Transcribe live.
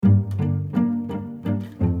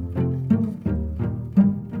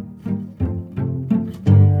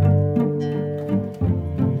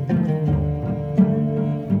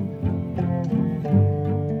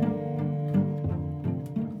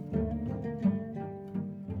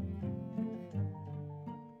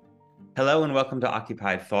Hello and welcome to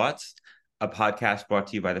Occupied Thoughts, a podcast brought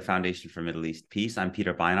to you by the Foundation for Middle East Peace. I'm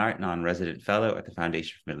Peter Beinart, non-resident fellow at the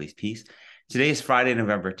Foundation for Middle East Peace. Today is Friday,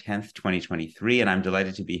 November 10th, 2023, and I'm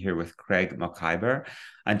delighted to be here with Craig Mokhiber.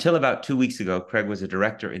 Until about 2 weeks ago, Craig was a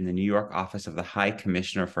director in the New York office of the High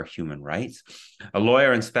Commissioner for Human Rights. A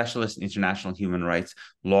lawyer and specialist in international human rights,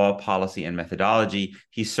 law, policy, and methodology,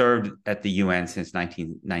 he served at the UN since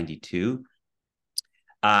 1992.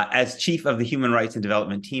 As chief of the Human Rights and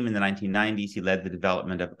Development Team in the 1990s, he led the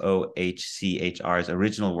development of OHCHR's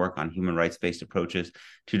original work on human rights-based approaches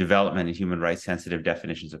to development and human rights-sensitive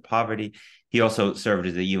definitions of poverty. He also served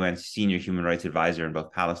as the UN's senior human rights advisor in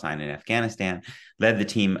both Palestine and Afghanistan, led the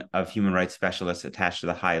team of human rights specialists attached to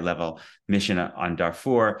the high-level mission on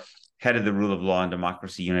Darfur, headed the Rule of Law and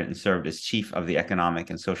Democracy Unit, and served as chief of the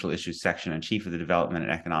Economic and Social Issues Section and chief of the Development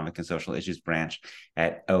and Economic and Social Issues Branch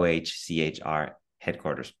at OHCHR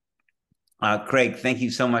headquarters. Craig, thank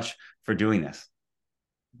you so much for doing this.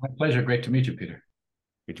 My pleasure. Great to meet you, Peter.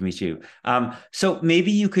 Great to meet you. So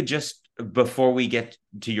maybe you could just, before we get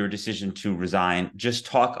to your decision to resign, just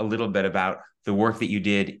talk a little bit about the work that you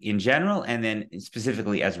did in general, and then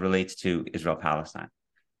specifically as it relates to Israel-Palestine.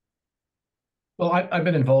 Well, I've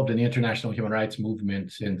been involved in the international human rights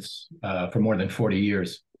movement since for more than 40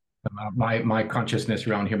 years. My consciousness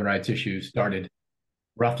around human rights issues started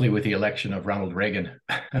roughly with the election of Ronald Reagan,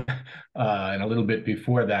 and a little bit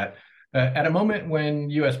before that, at a moment when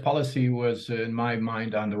U.S. policy was, in my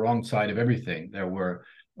mind, on the wrong side of everything. The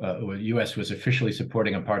U.S. was officially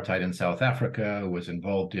supporting apartheid in South Africa, was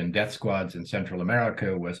involved in death squads in Central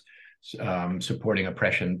America, was supporting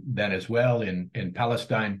oppression then as well in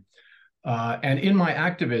Palestine. And in my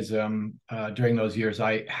activism during those years,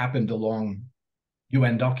 I happened along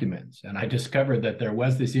UN documents, and I discovered that there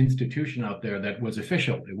was this institution out there that was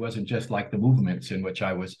official. It wasn't just like the movements in which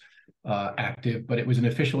I was active, but it was an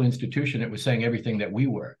official institution. It was saying everything that we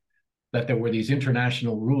were, that there were these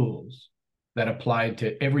international rules that applied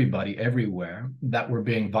to everybody everywhere that were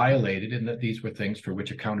being violated, and that these were things for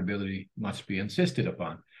which accountability must be insisted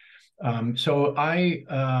upon. So I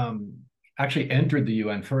actually entered the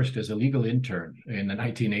UN first as a legal intern in the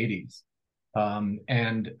 1980s,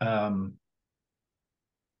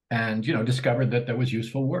 and discovered that there was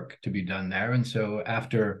useful work to be done there. And so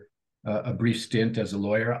after a brief stint as a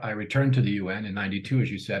lawyer, I returned to the UN in 92,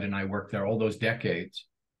 as you said, and I worked there all those decades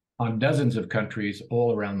on dozens of countries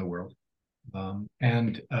all around the world,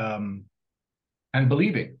 and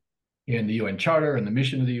believing in the UN Charter and the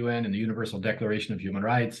mission of the UN and the Universal Declaration of Human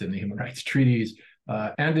Rights and the human rights treaties,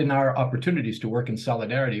 and in our opportunities to work in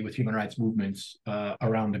solidarity with human rights movements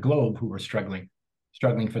around the globe who were struggling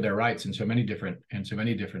for their rights in so many different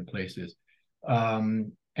places. I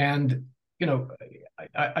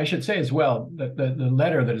should say as well that the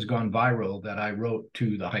letter that has gone viral that I wrote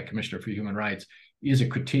to the High Commissioner for Human Rights is a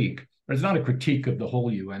critique. But it's not a critique of the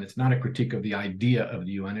whole UN. It's not a critique of the idea of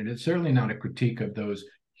the UN. And it's certainly not a critique of those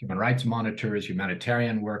human rights monitors,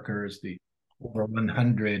 humanitarian workers, the over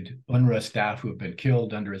 100 UNRWA staff who have been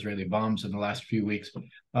killed under Israeli bombs in the last few weeks,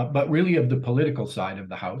 but really of the political side of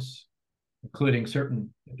the House, including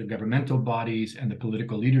certain intergovernmental bodies and the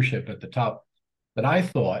political leadership at the top, that I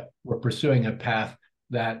thought were pursuing a path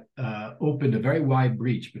that opened a very wide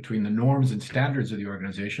breach between the norms and standards of the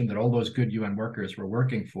organization that all those good UN workers were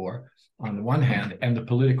working for, on the one hand, and the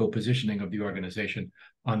political positioning of the organization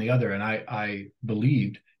on the other. And I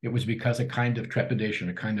believed it was because a kind of trepidation,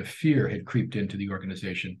 a kind of fear had creeped into the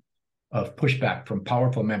organization of pushback from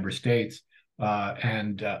powerful member states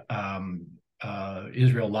and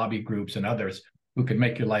Israel lobby groups and others who could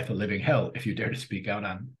make your life a living hell if you dare to speak out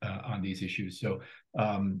on these issues. So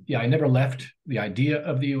I never left the idea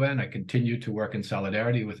of the UN. I continue to work in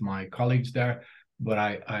solidarity with my colleagues there, but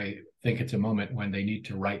I think it's a moment when they need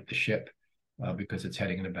to right the ship because it's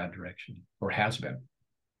heading in a bad direction, or has been.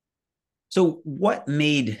 So what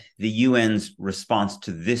made the UN's response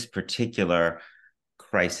to this particular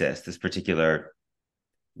crisis, this particular,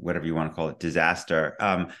 whatever you want to call it, disaster,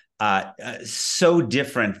 so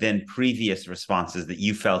different than previous responses that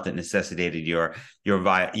you felt that necessitated your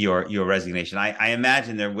resignation? I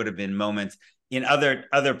imagine there would have been moments in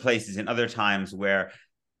other places, in other times, where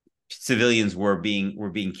civilians were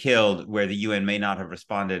being killed, where the UN may not have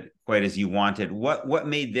responded quite as you wanted. What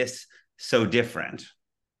made this so different?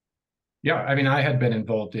 Yeah, I mean, I had been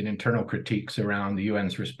involved in internal critiques around the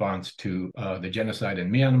UN's response to the genocide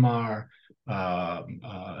in Myanmar,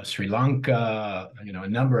 Sri Lanka, a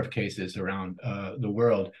number of cases around the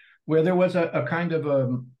world where there was a kind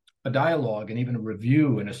of a dialogue and even a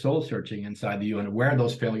review and a soul searching inside the UN of where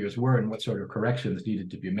those failures were and what sort of corrections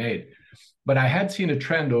needed to be made. But I had seen a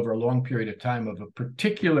trend over a long period of time of a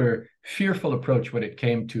particular fearful approach when it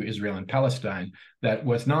came to Israel and Palestine that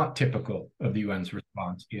was not typical of the UN's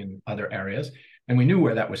response in other areas. And we knew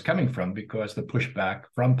where that was coming from because the pushback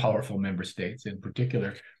from powerful member states in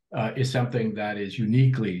particular is something that is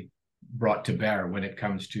uniquely brought to bear when it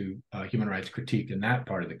comes to human rights critique in that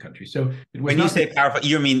part of the country. So it was when you say powerful,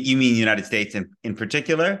 you mean the United States in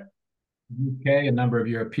particular? UK, a number of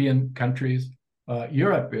European countries.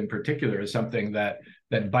 Europe in particular is something that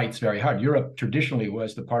bites very hard. Europe traditionally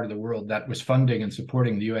was the part of the world that was funding and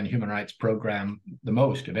supporting the UN Human Rights Program the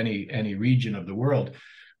most of any region of the world.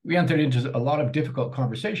 We entered into a lot of difficult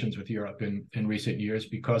conversations with Europe in recent years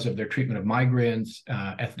because of their treatment of migrants,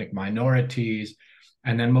 ethnic minorities,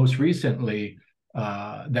 and then most recently,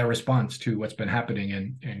 their response to what's been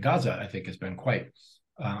happening in Gaza, I think, has been quite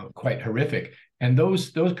horrific. And those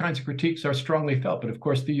kinds of critiques are strongly felt. But of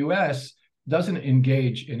course, the U.S. doesn't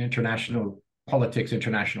engage in international politics,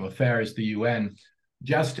 international affairs, the UN,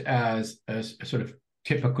 just as a sort of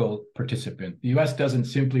typical participant. The U.S. doesn't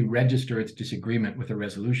simply register its disagreement with a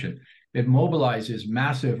resolution. It mobilizes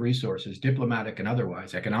massive resources, diplomatic and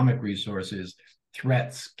otherwise, economic resources,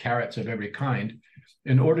 threats, carrots of every kind,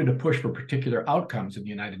 in order to push for particular outcomes in the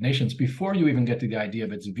United Nations before you even get to the idea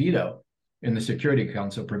of its veto in the Security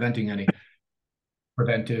Council, preventing any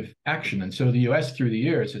preventive action. And so the US through the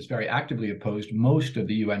years has very actively opposed most of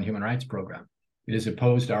the UN Human Rights Program. It has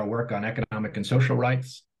opposed our work on economic and social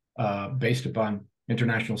rights based upon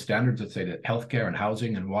international standards that say that healthcare and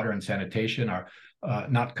housing and water and sanitation are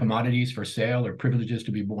not commodities for sale or privileges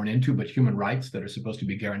to be born into, but human rights that are supposed to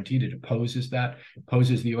be guaranteed. It opposes that,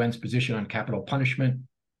 opposes the UN's position on capital punishment,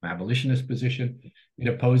 abolitionist position. It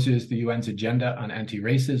opposes the UN's agenda on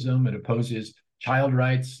anti-racism. It opposes child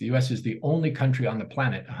rights. The US is the only country on the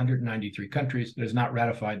planet, 193 countries, that has not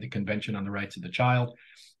ratified the Convention on the Rights of the Child.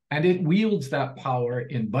 And it wields that power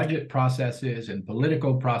in budget processes, in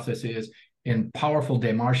political processes, in powerful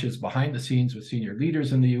démarches behind the scenes with senior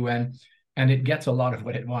leaders in the UN. And it gets a lot of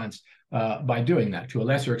what it wants by doing that. To a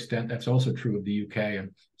lesser extent, that's also true of the UK and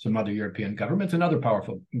some other European governments and other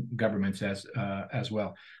powerful governments as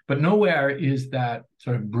well. But nowhere is that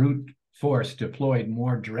sort of brute force deployed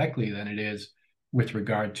more directly than it is with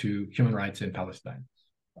regard to human rights in Palestine,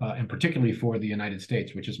 and particularly for the United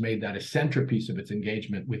States, which has made that a centerpiece of its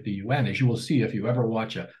engagement with the UN. As you will see if you ever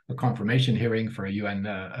watch a confirmation hearing for a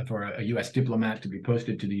US diplomat to be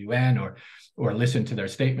posted to the UN, or listen to their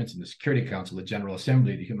statements in the Security Council, the General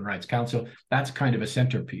Assembly, the Human Rights Council, that's kind of a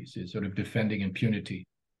centerpiece, is sort of defending impunity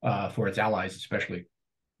for its allies, especially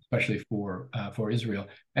for Israel.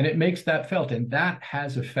 And it makes that felt. And that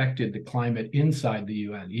has affected the climate inside the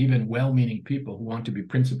UN. Even well-meaning people who want to be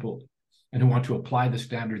principled and who want to apply the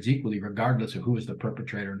standards equally, regardless of who is the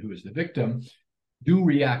perpetrator and who is the victim, do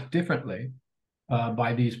react differently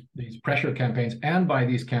by these pressure campaigns and by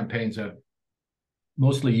these campaigns of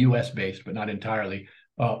mostly US-based, but not entirely,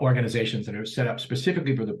 organizations that are set up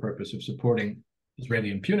specifically for the purpose of supporting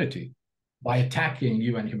Israeli impunity by attacking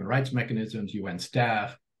UN human rights mechanisms, UN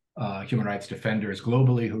staff, human rights defenders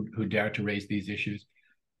globally who dare to raise these issues.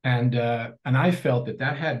 And I felt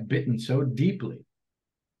that had bitten so deeply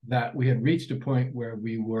that we had reached a point where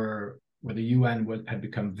the UN had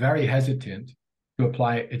become very hesitant to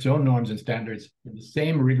apply its own norms and standards in the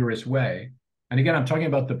same rigorous way. And again, I'm talking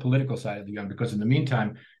about the political side of the UN, because in the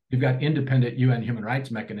meantime, you've got independent UN human rights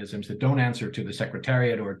mechanisms that don't answer to the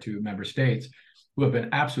Secretariat or to member states, who have been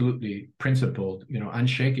absolutely principled,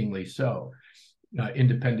 unshakingly so.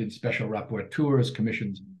 Independent special rapporteurs,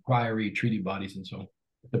 commissions, inquiry, treaty bodies, and so on.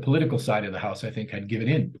 The political side of the House, I think, had given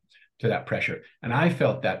in to that pressure. And I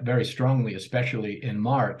felt that very strongly, especially in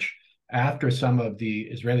March, after some of the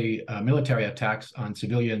Israeli military attacks on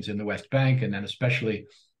civilians in the West Bank, and then especially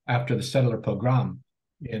after the settler pogrom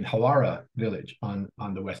in Hawara village on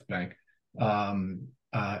the West Bank. And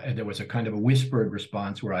there was a kind of a whispered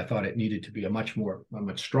response where I thought it needed to be a much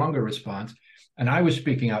stronger response. And I was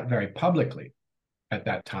speaking out very publicly at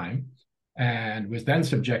that time, and was then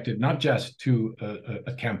subjected not just to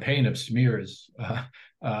a campaign of smears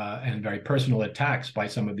and very personal attacks by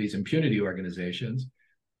some of these impunity organizations,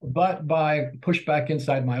 but by pushback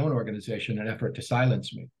inside my own organization, an effort to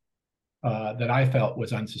silence me that I felt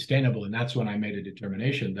was unsustainable. And that's when I made a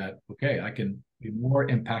determination that, okay, I can be more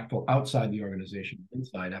impactful outside the organization than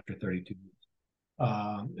inside after 32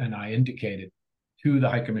 years. And I indicated to the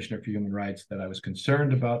High Commissioner for Human Rights that I was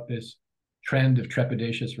concerned about this trend of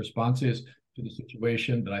trepidatious responses, to the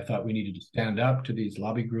situation, that I thought we needed to stand up to these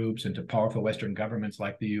lobby groups and to powerful Western governments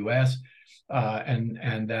like the US,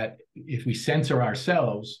 and that if we censor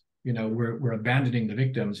ourselves, we're abandoning the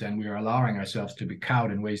victims, and we are allowing ourselves to be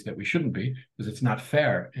cowed in ways that we shouldn't be, because it's not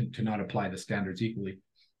fair and to not apply the standards equally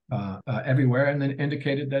everywhere. And then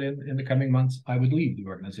indicated that in the coming months, I would leave the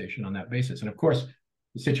organization on that basis. And of course,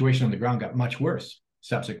 the situation on the ground got much worse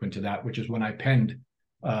subsequent to that, which is when I penned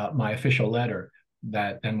my official letter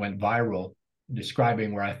that then went viral,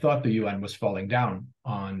 describing where I thought the UN was falling down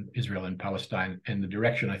on Israel and Palestine and the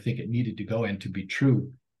direction I think it needed to go in to be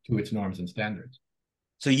true to its norms and standards.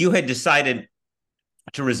 So you had decided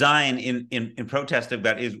to resign in protest of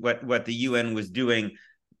that, is what the UN was doing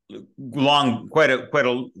quite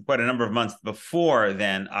a number of months before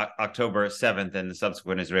then, October 7th, and the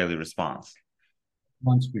subsequent Israeli response.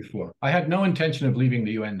 Months before. I had no intention of leaving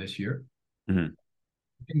the UN this year. Mm-hmm.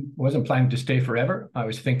 I wasn't planning to stay forever. I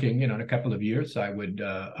was thinking, in a couple of years, I would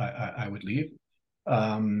leave.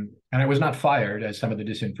 And I was not fired, as some of the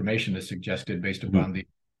disinformation has suggested, based upon the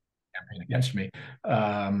campaign against me.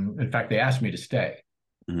 In fact, they asked me to stay.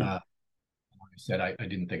 I said I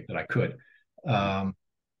didn't think that I could.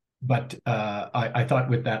 But I thought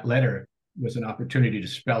with that letter was an opportunity to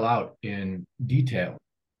spell out in detail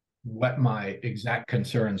what my exact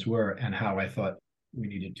concerns were and how I thought we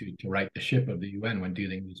needed to right the ship of the UN when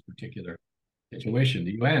dealing with this particular situation.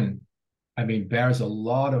 The UN, bears a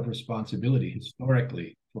lot of responsibility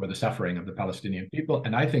historically for the suffering of the Palestinian people,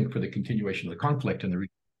 and I think for the continuation of the conflict in the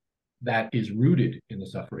region that is rooted in the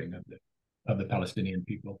suffering of the Palestinian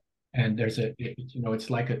people. And there's it's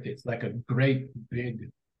like a great big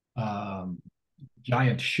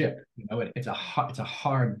giant ship. It's a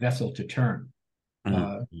hard vessel to turn.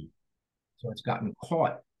 So it's gotten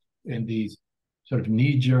caught in these sort of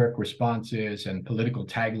knee-jerk responses and political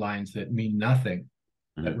taglines that mean nothing,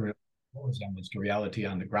 that resembles to reality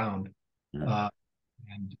on the ground,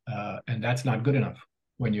 and that's not good enough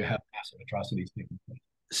when you have massive atrocities taking place.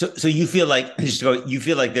 So you feel like there's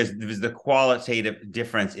the qualitative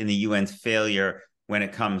difference in the UN's failure when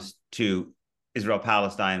it comes to Israel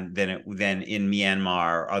Palestine than in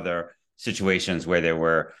Myanmar or other situations where there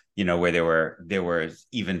were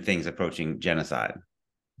even things approaching genocide.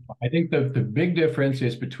 I think the big difference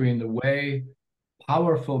is between the way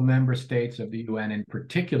powerful member states of the UN, in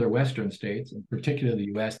particular Western states, in particular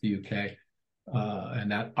the US, the UK,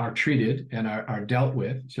 and that are treated and are dealt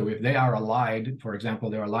with. So if they are allied, for example,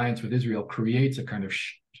 their alliance with Israel creates a kind of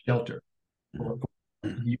shelter.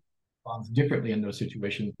 It responds differently in those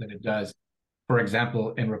situations than it does, for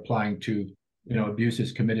example, in replying to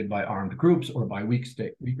abuses committed by armed groups or by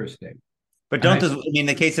weaker states. But in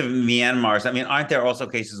the case of Myanmar, aren't there also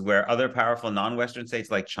cases where other powerful non-Western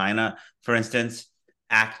states like China, for instance,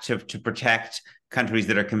 act to protect countries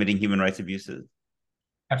that are committing human rights abuses?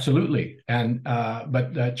 Absolutely. And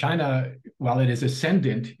but China, while it is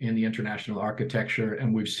ascendant in the international architecture,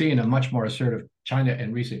 and we've seen a much more assertive China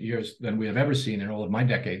in recent years than we have ever seen in all of my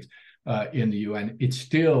decades in the UN, it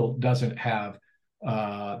still doesn't have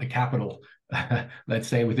the capital, let's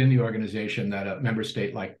say, within the organization that a member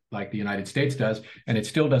state like the United States does, and it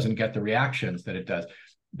still doesn't get the reactions that it does.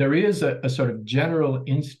 There is a sort of general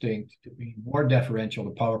instinct to be more deferential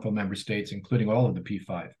to powerful member states, including all of the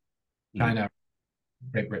P5, China,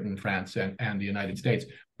 Great Britain, France, and the United States.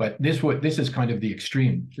 But this is kind of the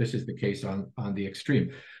extreme. This is the case on the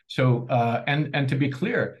extreme. So and to be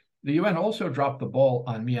clear, the UN also dropped the ball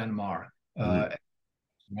on Myanmar. You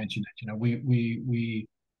mentioned it.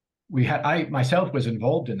 I myself was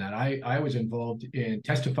involved in that. I was involved in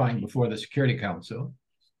testifying before the Security Council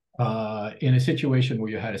in a situation where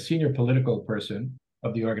you had a senior political person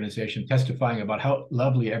of the organization testifying about how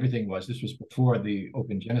lovely everything was. This was before the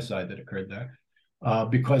open genocide that occurred there,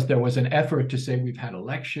 because there was an effort to say we've had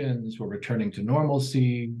elections, we're returning to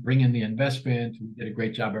normalcy, bring in the investment, we did a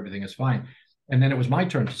great job, everything is fine. And then it was my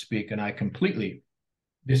turn to speak, and I completely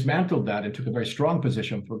dismantled that and took a very strong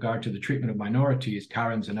position with regard to the treatment of minorities,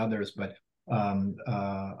 Karens and others, but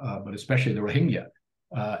especially the Rohingya,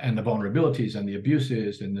 and the vulnerabilities and the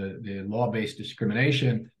abuses and the law-based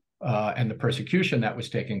discrimination and the persecution that was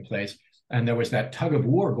taking place. And there was that tug of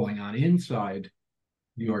war going on inside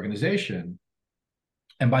the organization.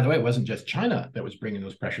 And by the way, it wasn't just China that was bringing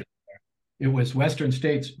those pressures there. It was Western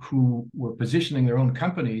states who were positioning their own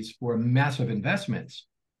companies for massive investments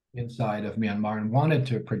inside of Myanmar and wanted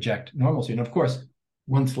to project normalcy. And of course,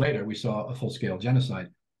 months later, we saw a full-scale genocide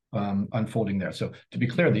unfolding there. So to be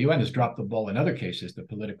clear, the UN has dropped the ball in other cases, the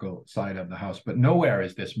political side of the house, but nowhere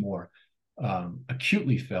is this more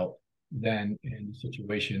acutely felt than in the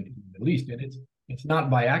situation in the Middle East. And it's not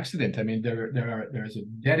by accident. I mean, there's a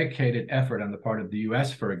dedicated effort on the part of the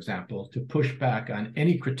US, for example, to push back on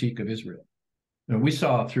any critique of Israel. And we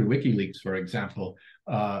saw through WikiLeaks, for example,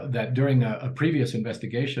 that during a previous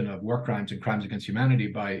investigation of war crimes and crimes against humanity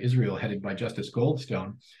by Israel, headed by Justice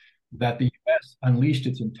Goldstone, that the US unleashed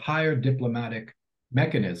its entire diplomatic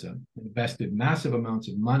mechanism, invested massive amounts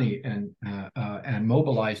of money, and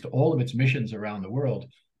mobilized all of its missions around the world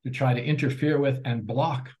to try to interfere with and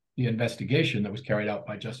block the investigation that was carried out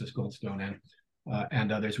by Justice Goldstone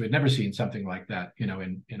and others who had never seen something like that,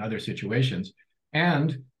 in other situations.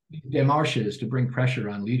 And démarches to bring pressure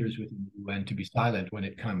on leaders within the UN to be silent when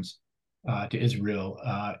it comes to Israel.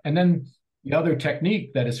 And then the other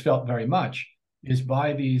technique that is felt very much is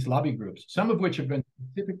by these lobby groups, some of which have been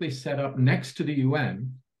specifically set up next to the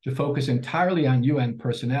UN to focus entirely on UN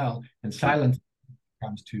personnel and silence when it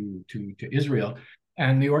comes to Israel.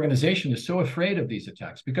 And the organization is so afraid of these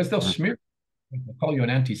attacks because they'll smear, they'll call you an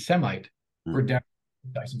anti-Semite for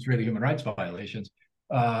Israeli human rights violations.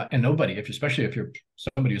 And nobody, especially if you're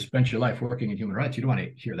somebody who spent your life working in human rights, you don't want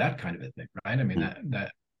to hear that kind of a thing, right? I mean,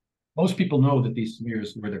 that most people know that these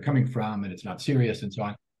smears, where they're coming from, and it's not serious and so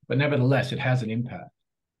on. But nevertheless, it has an impact.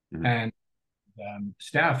 And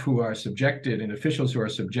staff who are subjected and officials who are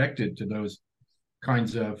subjected to those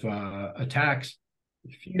kinds of attacks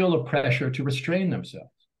feel a pressure to restrain themselves.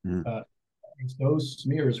 Those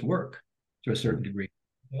smears work to a certain degree.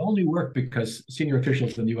 They only work because senior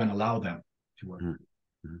officials in the UN allow them to work.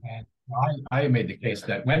 And I made the case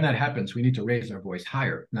that when that happens, we need to raise our voice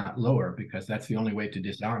higher, not lower, because that's the only way to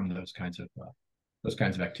disarm those kinds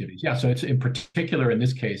of activities. Yeah, so it's in particular in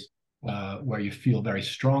this case where you feel very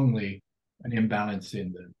strongly an imbalance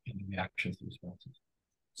in the reactions and responses.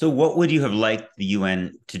 So what would you have liked the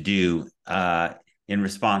UN to do in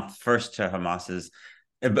response first to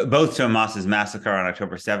both to Hamas's massacre on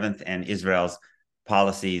October 7th and Israel's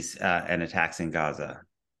policies and attacks in Gaza?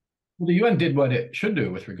 Well, the UN did what it should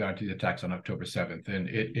do with regard to the attacks on October 7th, and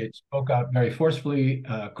it spoke out very forcefully,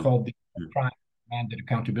 called the crime, demanded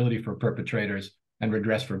accountability for perpetrators and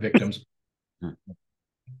redress for victims. And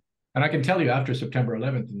I can tell you, after September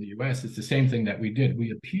 11th in the US, it's the same thing that we did.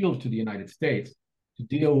 We appealed to the United States to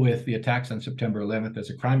deal with the attacks on September 11th as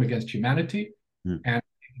a crime against humanity and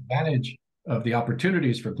take advantage of the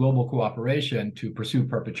opportunities for global cooperation to pursue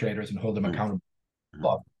perpetrators and hold them accountable.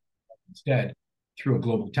 Instead, threw a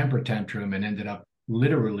global temper tantrum and ended up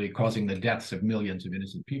literally causing the deaths of millions of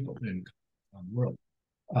innocent people in the world.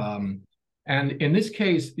 And in this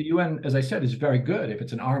case, the UN, as I said, is very good if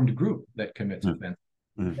it's an armed group that commits offense.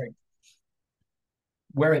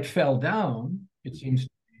 Where it fell down, it seems to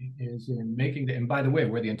me, is in making and by the way,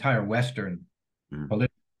 where the entire Western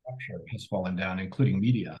political structure has fallen down, including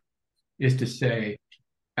media, is to say,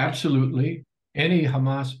 absolutely, any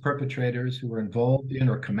Hamas perpetrators who were involved in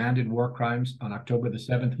or commanded war crimes on October the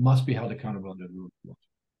 7th must be held accountable under the rule of law.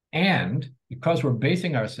 And because we're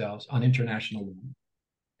basing ourselves on international law,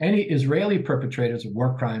 any Israeli perpetrators of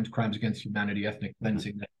war crimes, crimes against humanity, ethnic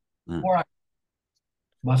cleansing,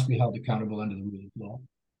 must be held accountable under the rule of law.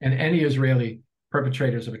 And any Israeli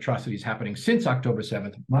perpetrators of atrocities happening since October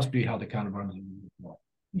 7th must be held accountable under the rule of law.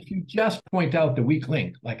 If you just point out the weak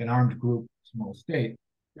link, like an armed group, small state,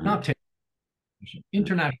 you're not taking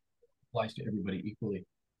international applies to everybody equally,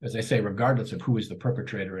 as I say, regardless of who is the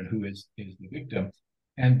perpetrator and who is the victim.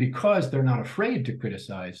 And because they're not afraid to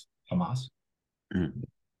criticize Hamas,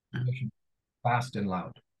 fast and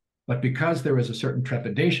loud. But because there is a certain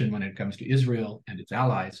trepidation when it comes to Israel and its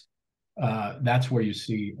allies, that's where you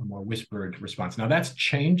see a more whispered response. Now that's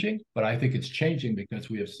changing, but I think it's changing because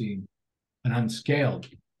we have seen an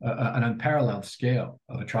unparalleled scale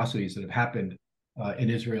of atrocities that have happened in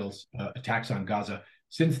Israel's attacks on Gaza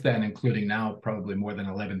since then, including now probably more than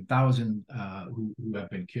 11,000 who have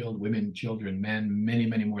been killed, women, children, men, many,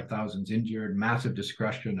 many more thousands injured, massive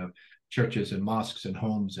destruction of churches and mosques and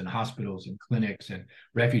homes and hospitals and clinics and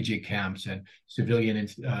refugee camps and civilian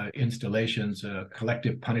installations,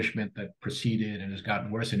 collective punishment that preceded and has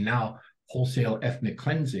gotten worse, and now wholesale ethnic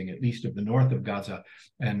cleansing, at least of the north of Gaza,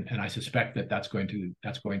 and I suspect that that's going to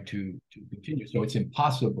continue. So it's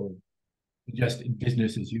impossible to just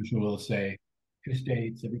business as usual say 2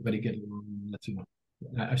 states, everybody get along, let's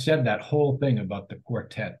I've said that whole thing about the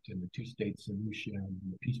quartet and the 2-state solution and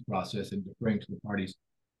the peace process and deferring to the parties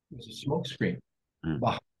was a smokescreen.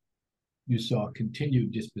 You saw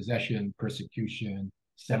continued dispossession, persecution,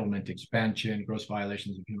 settlement expansion, gross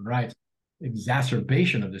violations of human rights,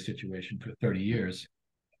 exacerbation of the situation for 30 years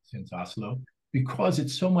since Oslo, because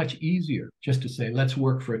it's so much easier just to say, let's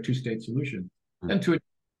work for a 2-state solution than to address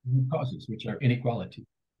root causes, which are inequality,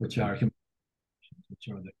 which are which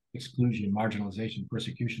are the exclusion, marginalization,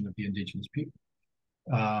 persecution of the indigenous people.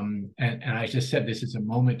 And I just said this is a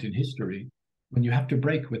moment in history when you have to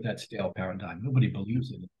break with that stale paradigm. Nobody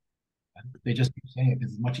believes in it. They just keep saying it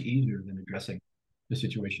because it's much easier than addressing the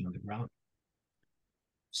situation on the ground.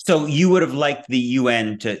 So you would have liked the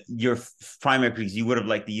UN to, your primary piece, you would have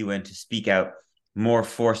liked the UN to speak out more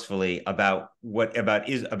forcefully about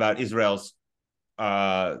Israel's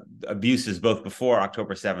abuses both before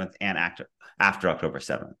October 7th and after October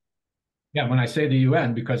 7th. Yeah, when I say the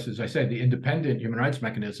UN, because as I said, the independent human rights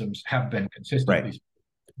mechanisms have been consistently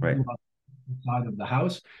right. Side of the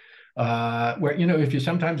House, where, you know, if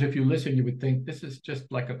you listen, you would think this is just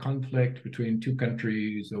like a conflict between two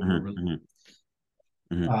countries over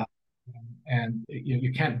and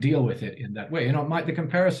you can't deal with it in that way. You know, the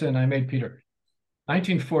comparison I made, Peter,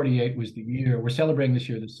 1948 was the year, we're celebrating this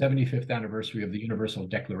year the 75th anniversary of the Universal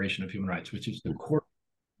Declaration of Human Rights, which is the core of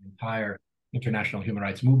the entire international human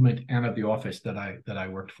rights movement and of the office that I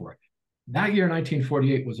worked for. That year,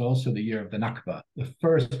 1948, was also the year of the Nakba, the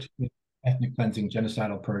first ethnic cleansing,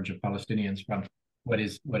 genocidal purge of Palestinians from what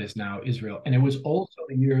is now Israel. And it was also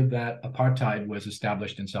the year that apartheid was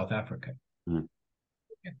established in South Africa.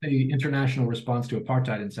 The international response to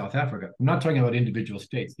apartheid in South Africa, I'm not talking about individual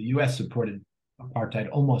states. The US supported apartheid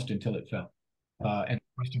almost until it fell, and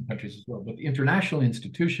Western countries as well. But the international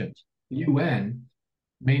institutions, the UN,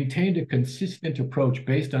 maintained a consistent approach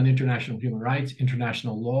based on international human rights,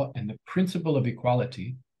 international law, and the principle of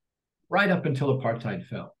equality right up until apartheid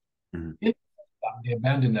fell. They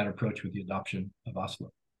abandoned that approach with the adoption of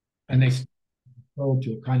Oslo. And they go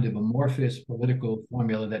to a kind of amorphous political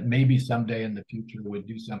formula that maybe someday in the future would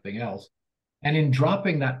do something else. And in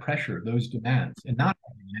dropping that pressure, those demands, and not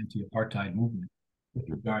having an anti-apartheid movement with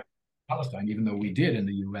regard to Palestine, even though we did in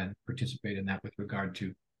the UN participate in that with regard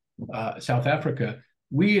to South Africa,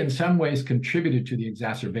 we in some ways contributed to the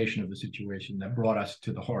exacerbation of the situation that brought us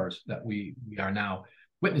to the horrors that we are now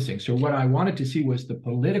witnessing. So what I wanted to see was the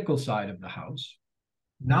political side of the House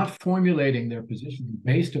not formulating their position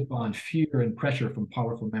based upon fear and pressure from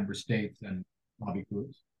powerful member states and lobby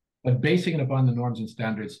groups, but basing it upon the norms and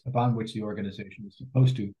standards upon which the organization is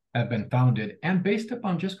supposed to have been founded and based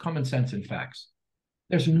upon just common sense and facts.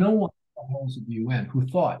 There's no one in the halls of the UN who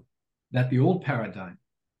thought that the old paradigm,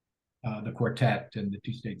 the quartet and the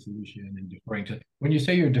two-state solution and deferring to, when you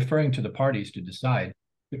say you're deferring to the parties to decide,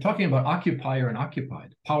 you're talking about occupier and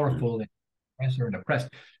occupied, powerful and oppressor and oppressed.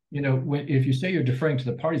 You know, if you say you're deferring to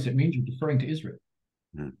the parties, it means you're deferring to Israel.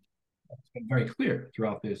 It's been very clear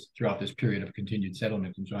throughout this period of continued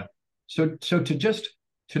settlement and so on. So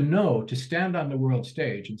to stand on the world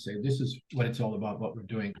stage and say this is what it's all about, what we're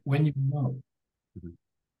doing, when you know the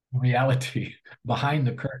reality behind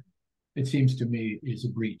the curtain, it seems to me is a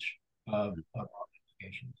breach of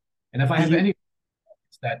obligations. And if I have any,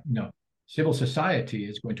 it's that, you know, civil society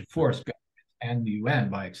is going to force governments and the UN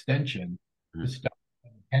by extension to stop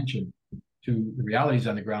attention to the realities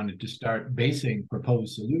on the ground and to start basing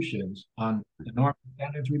proposed solutions on the norms and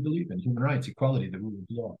standards we believe in, human rights, equality, the rule of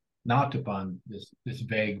law, not upon this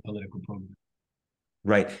vague political program.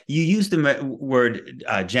 Right. You used the word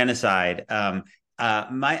genocide.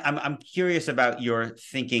 I'm curious about your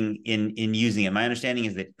thinking in using it. My understanding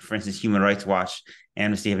is that, for instance, Human Rights Watch,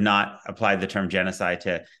 Amnesty have not applied the term genocide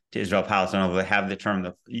to Israel Palestine, although they have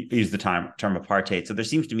used the term apartheid. So there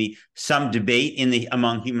seems to be some debate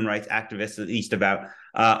among human rights activists, at least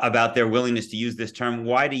about their willingness to use this term.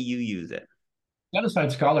 Why do you use it?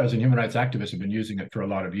 Genocide scholars and human rights activists have been using it for a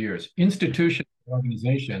lot of years. Institutions,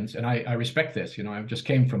 organizations, and I respect this. You know, I just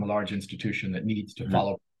came from a large institution that needs to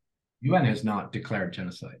follow. UN has not declared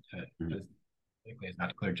genocide. Has not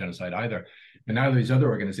declared genocide either, and neither these other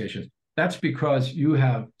organizations. That's because you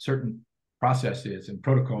have certain processes and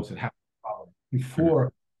protocols that have to follow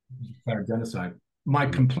before you declare genocide. My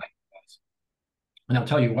complaint was, and I'll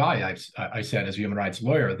tell you why I said as a human rights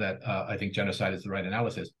lawyer that I think genocide is the right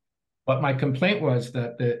analysis. But my complaint was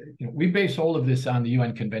that we base all of this on the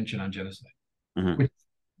UN Convention on Genocide, which is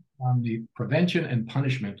on the prevention and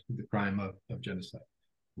punishment of the crime of genocide.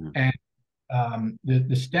 And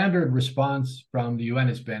the standard response from the UN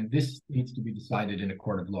has been, this needs to be decided in a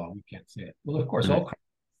court of law. We can't say it. Well, of course, all crimes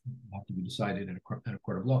have to be decided in a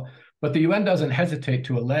court of law. But the UN doesn't hesitate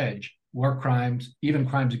to allege war crimes, even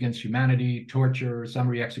crimes against humanity, torture,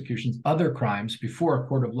 summary executions, other crimes before a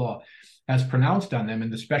court of law has pronounced on them.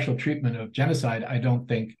 And the special treatment of genocide, I don't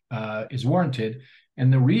think, is warranted.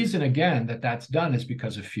 And the reason, again, that that's done is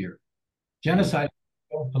because of fear. Genocide is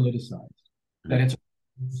so politicized that it's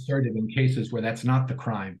asserted in cases where that's not the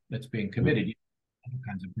crime that's being committed, other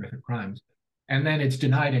kinds of horrific crimes. And then it's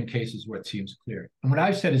denied in cases where it seems clear. And what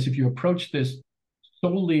I've said is if you approach this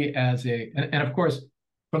solely as and of course,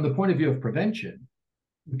 from the point of view of prevention,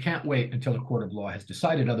 you can't wait until a court of law has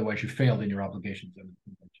decided, otherwise you failed in your obligations under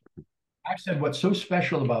the convention. I've said what's so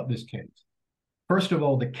special about this case, first of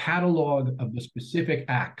all, the catalog of the specific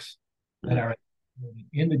acts that are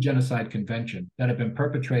in the Genocide Convention that have been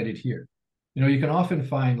perpetrated here. You know, you can often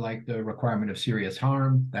find like the requirement of serious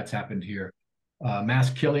harm, that's happened here. Mass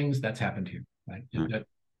killings, that's happened here, right?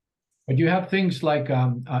 But you have things like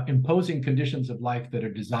imposing conditions of life that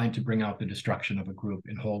are designed to bring out the destruction of a group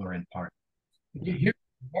in whole or in part. Here's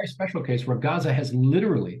a very special case where Gaza has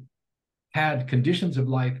literally had conditions of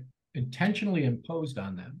life intentionally imposed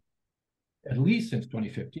on them, at least since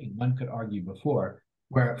 2015, one could argue before,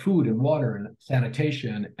 where food and water and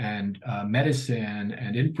sanitation and medicine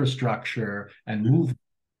and infrastructure and movement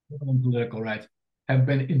and political rights have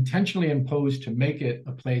been intentionally imposed to make it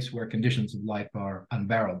a place where conditions of life are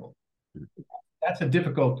unbearable. That's a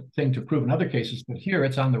difficult thing to prove in other cases, but here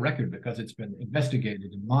it's on the record because it's been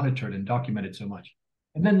investigated and monitored and documented so much.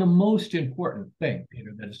 And then the most important thing,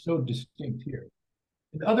 Peter, that is so distinct here,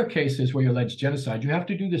 in other cases where you allege genocide, you have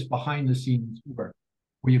to do this behind the scenes work,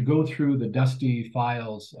 where you go through the dusty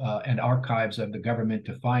files and archives of the government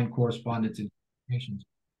to find correspondence and communications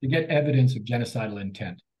to get evidence of genocidal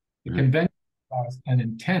intent. The convention has an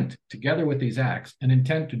intent, together with these acts, an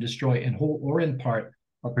intent to destroy in whole or in part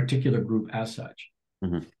a particular group as such.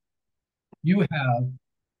 You have,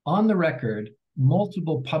 on the record,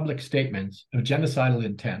 multiple public statements of genocidal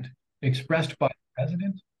intent expressed by the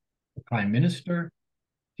president, the prime minister,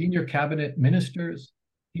 senior cabinet ministers,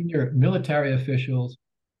 senior military officials,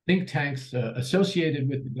 think tanks associated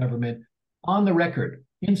with the government, on the record,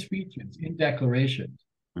 in speeches, in declarations,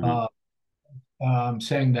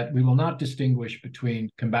 saying that we will not distinguish between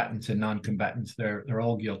combatants and non-combatants. They're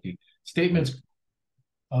all guilty. Statements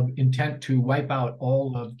of intent to wipe out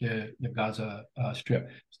all of the Gaza Strip.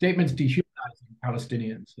 Statements dehumanizing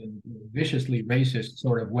Palestinians in viciously racist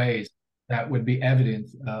sort of ways that would be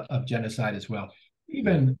evidence of genocide as well.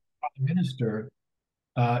 Even the Prime Minister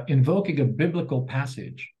invoking a biblical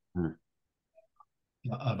passage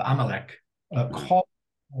of Amalek, called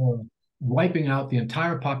for wiping out the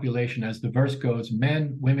entire population, as the verse goes,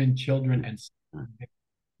 men, women, children, and as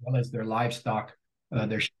well as their livestock,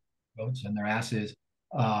 their goats and their asses,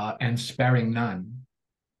 and sparing none.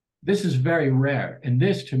 This is very rare. And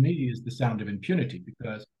this, to me, is the sound of impunity,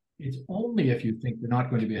 because it's only if you think you're not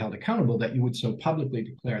going to be held accountable that you would so publicly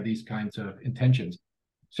declare these kinds of intentions.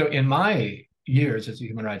 So in my years as a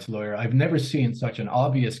human rights lawyer, I've never seen such an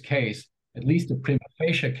obvious case, at least a prima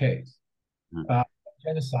facie case,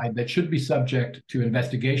 genocide that should be subject to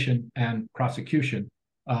investigation and prosecution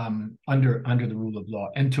under the rule of law.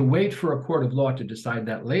 And to wait for a court of law to decide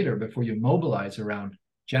that later before you mobilize around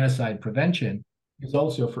genocide prevention is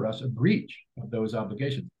also for us a breach of those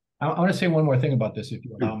obligations. I want to say one more thing about this, if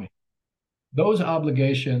you allow me. Those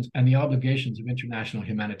obligations and the obligations of international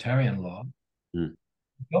humanitarian law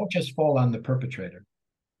don't just fall on the perpetrator.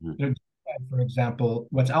 For example,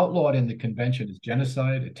 what's outlawed in the convention is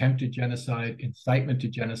genocide, attempted genocide, incitement to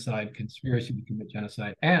genocide, conspiracy to commit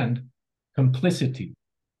genocide, and complicity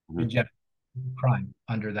in genocide crime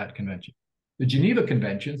under that convention. The Geneva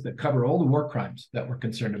Conventions that cover all the war crimes that we're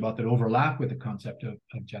concerned about, that overlap with the concept of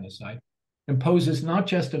genocide, imposes not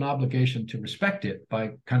just an obligation to respect it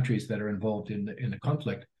by countries that are involved in the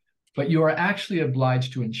conflict, but you are actually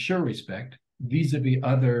obliged to ensure respect vis-a-vis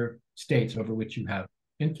other states over which you have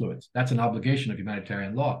influence. That's an obligation of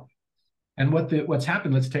humanitarian law. And what's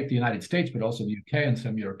happened, let's take the United States, but also the UK and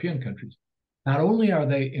some European countries. Not only are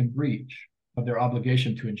they in breach of their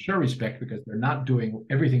obligation to ensure respect because they're not doing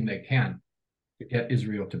everything they can to get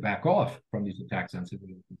Israel to back off from these attacks on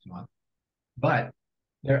civilians and so on, but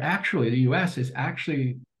the US is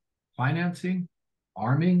actually financing,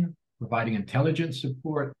 arming, providing intelligence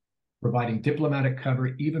support, providing diplomatic cover,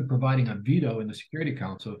 even providing a veto in the Security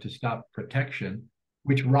Council to stop protection,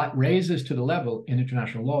 which raises to the level in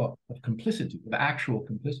international law of complicity, of actual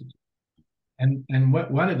complicity. And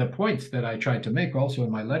one of the points that I tried to make also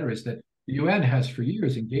in my letter is that the UN has for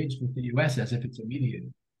years engaged with the US as if it's a mediator.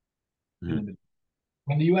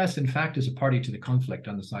 When the US, in fact, is a party to the conflict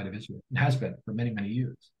on the side of Israel, and has been for many, many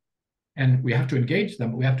years. And we have to engage them,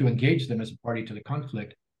 but we have to engage them as a party to the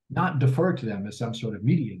conflict, not defer to them as some sort of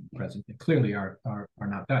mediating presence. They clearly are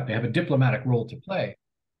not that. They have a diplomatic role to play,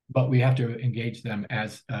 but we have to engage them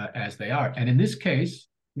as they are. And in this case,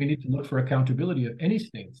 we need to look for accountability of any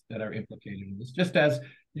states that are implicated in this, just as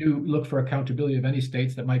you look for accountability of any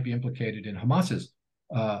states that might be implicated in Hamas's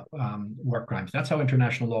war crimes. That's how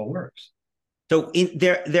international law works.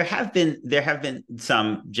 there have been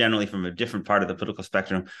some, generally from a different part of the political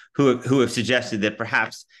spectrum, who have suggested that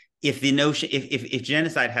perhaps if the notion if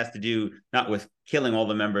genocide has to do not with killing all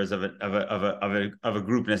the members of a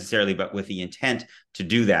group necessarily, but with the intent to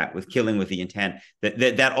do that, with killing with the intent,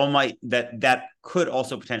 that could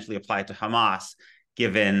also potentially apply to Hamas,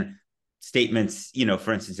 given statements,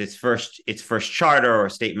 for instance, its first charter, or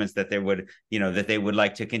statements that they would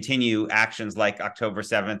like to continue actions like October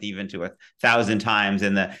 7th even to 1,000 times.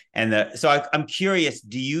 So I'm curious,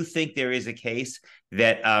 do you think there is a case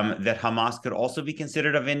that Hamas could also be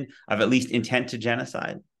considered of at least intent to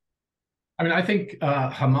genocide? I mean, I think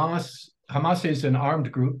Hamas is an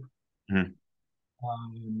armed group. Mm-hmm.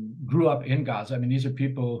 Grew up in Gaza. I mean, these are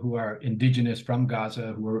people who are indigenous from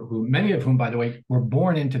Gaza, who many of whom, by the way, were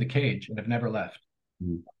born into the cage and have never left.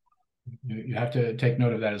 Mm-hmm. You have to take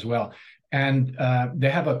note of that as well. And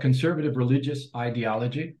they have a conservative religious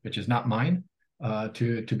ideology, which is not mine,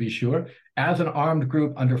 to be sure. As an armed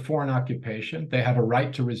group under foreign occupation, they have a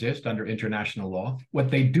right to resist under international law.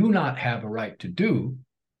 What they do not have a right to do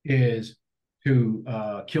is to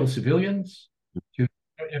kill civilians,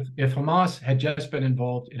 if Hamas had just been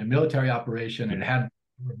involved in a military operation and had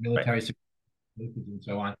military security and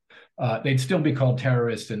so on, they'd still be called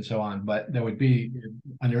terrorists and so on. But there would be,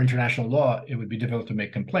 under international law, it would be difficult to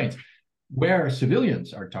make complaints. Where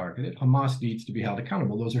civilians are targeted, Hamas needs to be held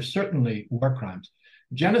accountable. Those are certainly war crimes.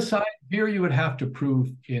 Genocide, here you would have to prove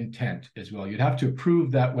intent as well. You'd have to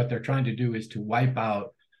prove that what they're trying to do is to wipe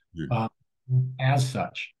out as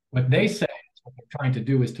such. What they say, what they're trying to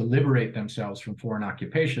do is to liberate themselves from foreign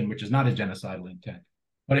occupation, which is not a genocidal intent.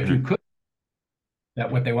 But if you could,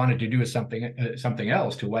 that what they wanted to do is something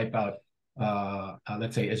else, to wipe out,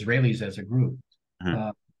 let's say, Israelis as a group,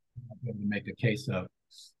 make a case of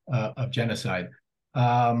genocide.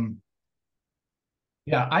 I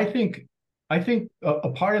think a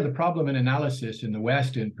part of the problem in analysis in the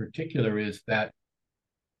West, in particular, is that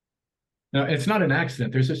it's not an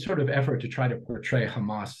accident. There's a sort of effort to try to portray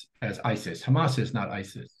Hamas as ISIS. Hamas is not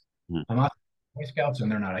ISIS. Hamas is Boy Scouts, and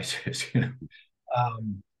they're not ISIS.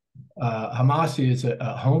 Hamas is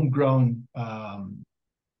a homegrown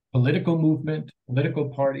political movement, political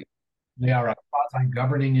party. They are a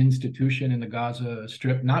quasi-governing institution in the Gaza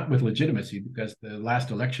Strip, not with legitimacy, because the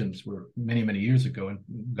last elections were many, many years ago, and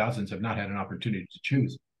Gazans have not had an opportunity to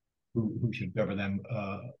choose who should govern them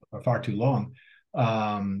for far too long.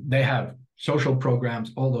 They have social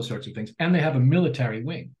programs, all those sorts of things, and they have a military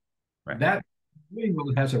wing. Right. That wing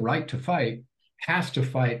has a right to fight, has to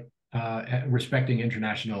fight respecting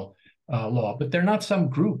international law, but they're not some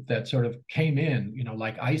group that sort of came in,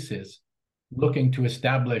 like ISIS, looking to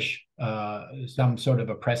establish some sort of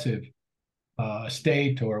oppressive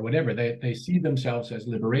state or whatever. They see themselves as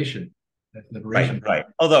liberation. Right.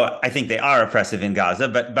 Although I think they are oppressive in Gaza,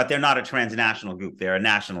 but they're not a transnational group. They're a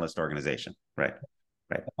nationalist organization. Right.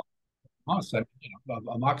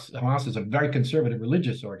 Hamas is a very conservative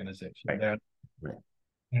religious organization. Right.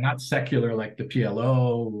 They're not secular like the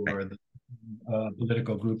PLO or the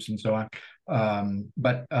political groups and so on.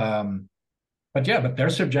 But they're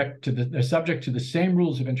subject to the same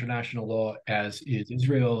rules of international law as is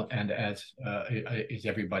Israel and as is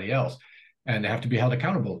everybody else. And they have to be held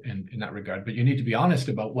accountable in that regard. But you need to be honest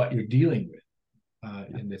about what you're dealing with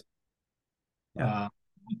in this. I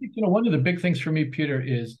think one of the big things for me, Peter,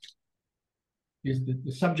 is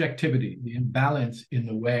the subjectivity, the imbalance in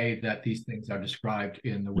the way that these things are described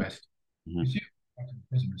in the West. You see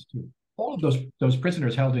prisoners too. All of those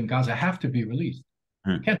prisoners held in Gaza have to be released.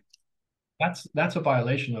 That's a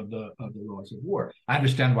violation of the laws of war. I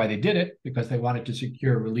understand why they did it, because they wanted to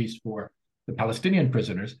secure release for the Palestinian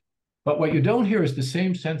prisoners. But what you don't hear is the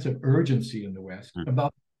same sense of urgency in the West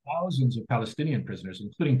about thousands of Palestinian prisoners,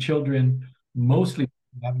 including children, mostly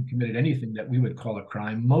who haven't committed anything that we would call a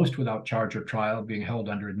crime, most without charge or trial, being held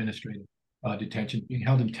under administrative detention, being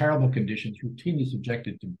held in terrible conditions, routinely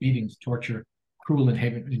subjected to beatings, torture, cruel and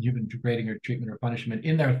inhuman degrading or treatment or punishment.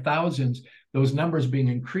 In their thousands, those numbers being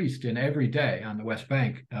increased in every day on the West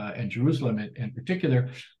Bank and Jerusalem in particular,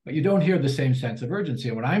 but you don't hear the same sense of urgency.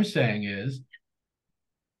 And what I'm saying is,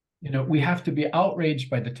 we have to be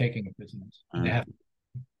outraged by the taking of prisoners.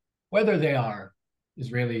 Whether they are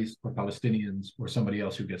Israelis or Palestinians or somebody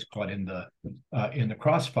else who gets caught in the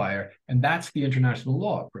crossfire, and that's the international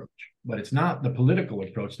law approach. But it's not the political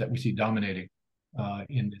approach that we see dominating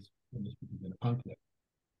in this particular conflict.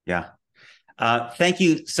 Yeah. Thank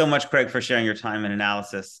you so much, Craig, for sharing your time and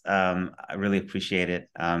analysis. I really appreciate it.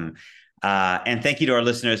 And thank you to our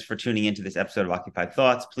listeners for tuning into this episode of Occupied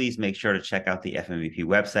Thoughts. Please make sure to check out the FMEP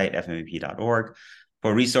website, fmep.org.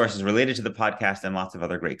 for resources related to the podcast and lots of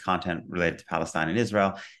other great content related to Palestine and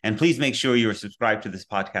Israel. And please make sure you are subscribed to this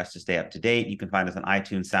podcast to stay up to date. You can find us on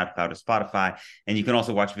iTunes, SoundCloud, or Spotify. And you can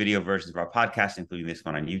also watch video versions of our podcast, including this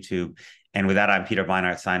one on YouTube. And with that, I'm Peter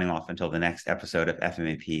Beinart signing off until the next episode of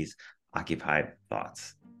FMEP's Occupied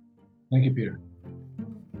Thoughts. Thank you, Peter.